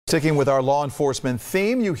Sticking with our law enforcement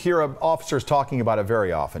theme, you hear officers talking about it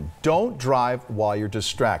very often. Don't drive while you're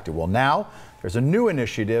distracted. Well, now there's a new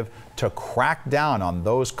initiative to crack down on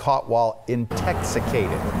those caught while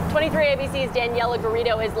intoxicated. 23 ABC's Daniela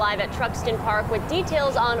Garrido is live at Truxtun Park with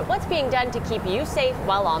details on what's being done to keep you safe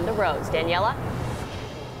while on the roads. Daniela?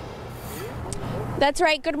 That's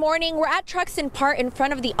right. Good morning. We're at Truxtun Park in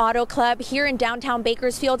front of the Auto Club here in downtown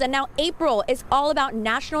Bakersfield. And now April is all about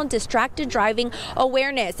National Distracted Driving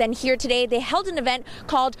Awareness. And here today they held an event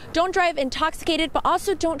called Don't Drive Intoxicated, but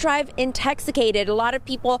also Don't Drive Intoxicated. A lot of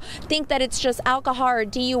people think that it's just alcohol or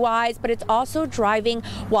DUIs, but it's also driving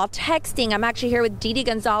while texting. I'm actually here with Didi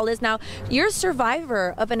Gonzalez. Now, you're a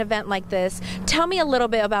survivor of an event like this. Tell me a little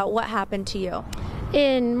bit about what happened to you.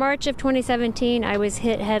 In March of 2017, I was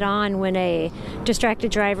hit head-on when a distracted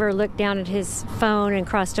driver looked down at his phone and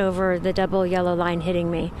crossed over the double yellow line, hitting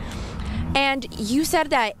me. And you said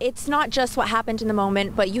that it's not just what happened in the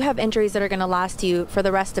moment, but you have injuries that are going to last you for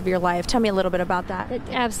the rest of your life. Tell me a little bit about that.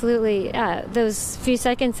 Absolutely. Those few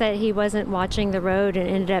seconds that he wasn't watching the road and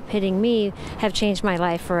ended up hitting me have changed my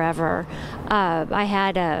life forever. I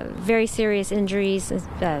had very serious injuries,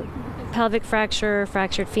 pelvic fracture,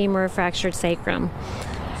 fractured femur, fractured sacrum.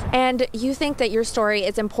 And you think that your story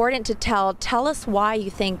is important to tell. Tell us why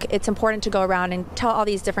you think it's important to go around and tell all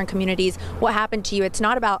these different communities what happened to you. It's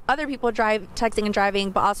not about other people texting and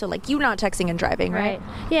driving, but also like you not texting and driving, right?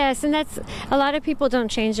 Yes, and that's a lot of people don't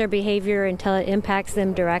change their behavior until it impacts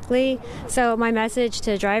them directly. So my message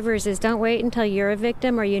to drivers is don't wait until you're a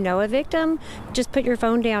victim or you know a victim. Just put your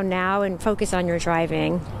phone down now and focus on your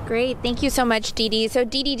driving. Great. Thank you so much, Didi. So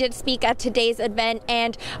Didi did speak at today's event,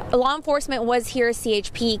 and law enforcement was here,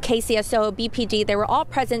 CHP, KCSO, BPD. They were all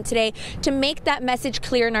present today to make that message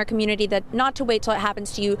clear in our community that not to wait till it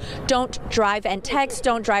happens to you. Don't drive and text.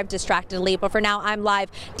 Don't drive distractedly. But for now, I'm live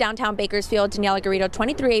downtown Bakersfield. Daniela Garrido,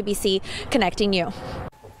 23 ABC, connecting you.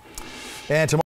 And tomorrow